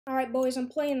Alright boys, I'm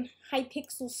playing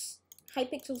Hypixel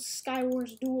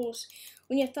Skywars duels.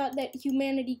 When you thought that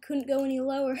humanity couldn't go any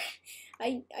lower,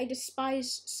 I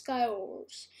despise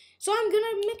Skywars. So I'm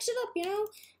gonna mix it up, you know?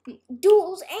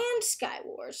 Duels and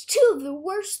Skywars. Two of the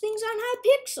worst things on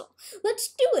Hypixel.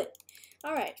 Let's do it!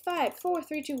 Alright, 5, 4,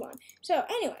 3, 2, 1. So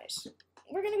anyways,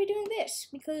 we're gonna be doing this,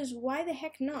 because why the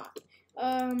heck not?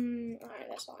 Alright,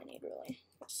 that's all I need really.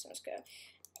 Let's go.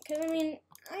 Because, I mean,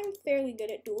 I'm fairly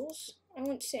good at duels. I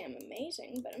wouldn't say I'm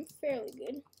amazing, but I'm fairly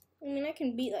good. I mean, I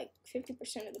can beat like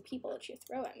 50% of the people that you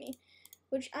throw at me,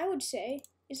 which I would say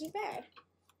isn't bad.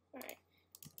 Alright,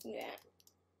 give me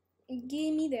that.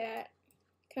 Give me that.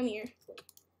 Come here.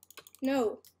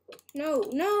 No. No,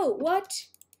 no, what?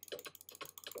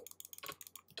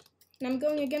 And I'm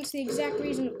going against the exact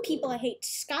reason of people I hate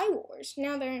Skywars.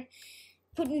 Now they're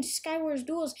putting Skywars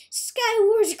duels.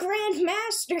 Skywars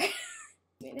Grandmaster!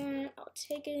 I'll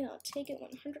take it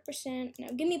 100%. Now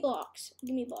give me blocks.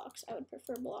 Give me blocks. I would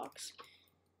prefer blocks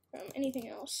from anything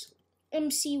else.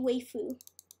 MC Waifu.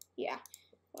 Yeah.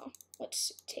 Well,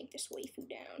 let's take this waifu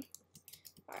down.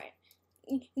 Alright.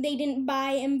 They didn't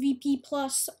buy MVP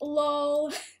plus.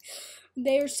 Lol.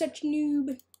 They're such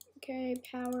noob. Okay,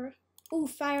 power. Ooh,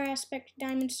 fire aspect,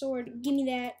 diamond sword. Give me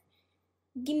that.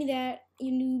 Give me that,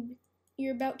 you noob.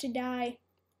 You're about to die.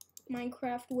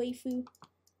 Minecraft waifu.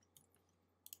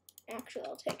 Actually,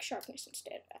 I'll take sharpness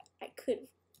instead. I could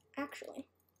actually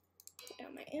put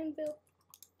down my anvil,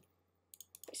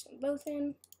 place them both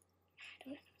in. I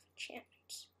don't have enough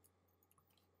enchantments.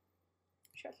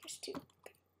 Sharpness 2.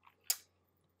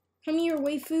 Come here,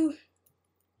 waifu.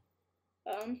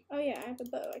 Oh yeah, I have a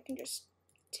bow. I can just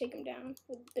take him down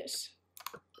with this.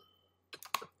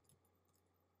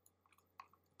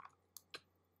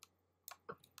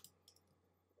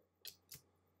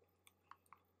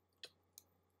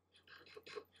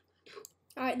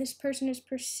 Alright, this person is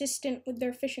persistent with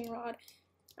their fishing rod.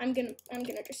 I'm gonna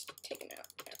just take him out.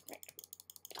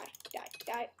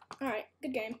 Die. Alright,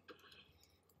 good game.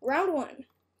 Round 1.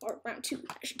 Or round 2,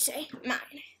 I should say.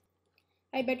 Mine.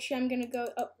 I bet you I'm gonna go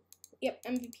yep,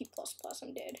 MVP plus.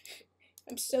 I'm dead.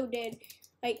 I'm so dead.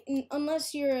 Like,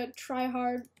 unless you're a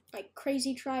tryhard, like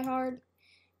crazy tryhard,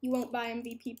 you won't buy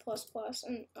MVP plus.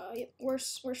 And yep,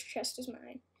 worst chest is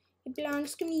mine. It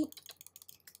belongs to me.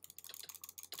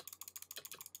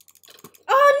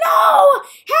 Oh no!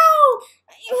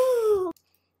 How?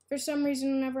 For some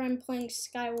reason, whenever I'm playing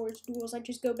Skywars duels, I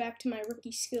just go back to my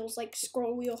rookie skills, like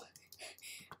scroll wheel,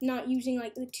 not using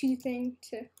like the 2 thing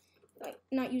to, like,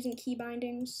 not using key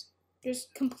bindings.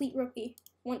 Just complete rookie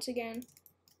once again.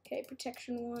 Okay,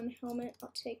 protection 1, helmet.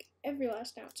 I'll take every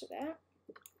last ounce of that.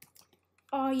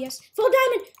 Oh yes, full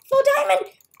diamond, full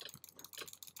diamond.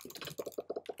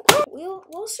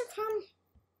 We'll succumb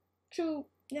to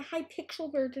the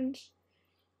Hypixel versions.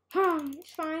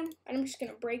 It's fine. I'm just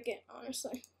gonna break it,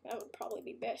 honestly. That would probably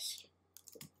be best.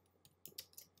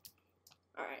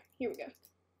 Alright, here we go.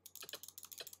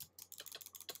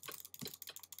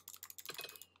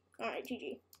 Alright,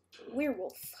 GG.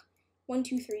 Werewolf. 1,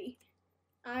 2, 3.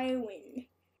 I win.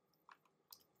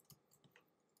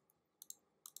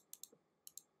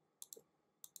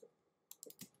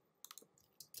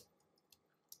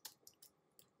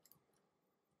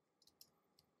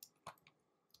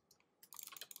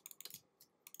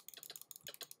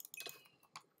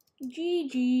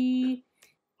 GG.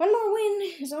 One more win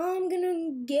is all I'm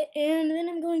gonna get, and then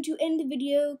I'm going to end the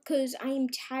video because I am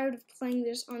tired of playing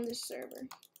this on this server.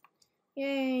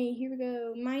 Yay, here we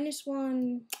go.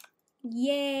 -1.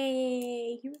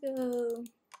 Yay, here we go.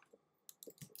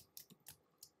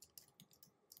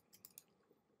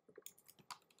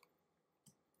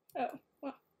 Oh,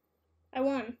 well, I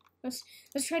won. Let's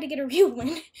try to get a real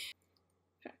win.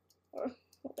 Or,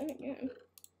 well, then again,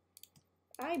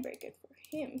 I break it for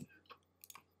him.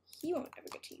 He won't ever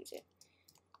get to use it.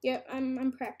 Yep,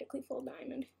 I'm practically full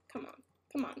diamond. Come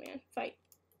on, man, fight.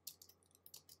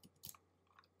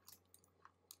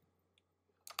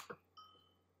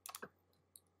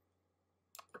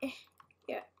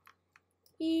 Yeah,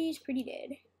 he's pretty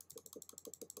dead.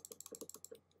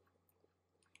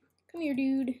 Come here,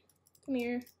 dude. Come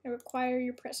here. I require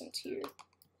your presence here.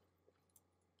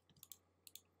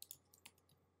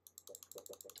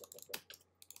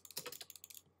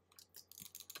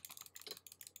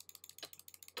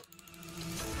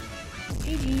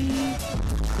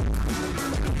 GG.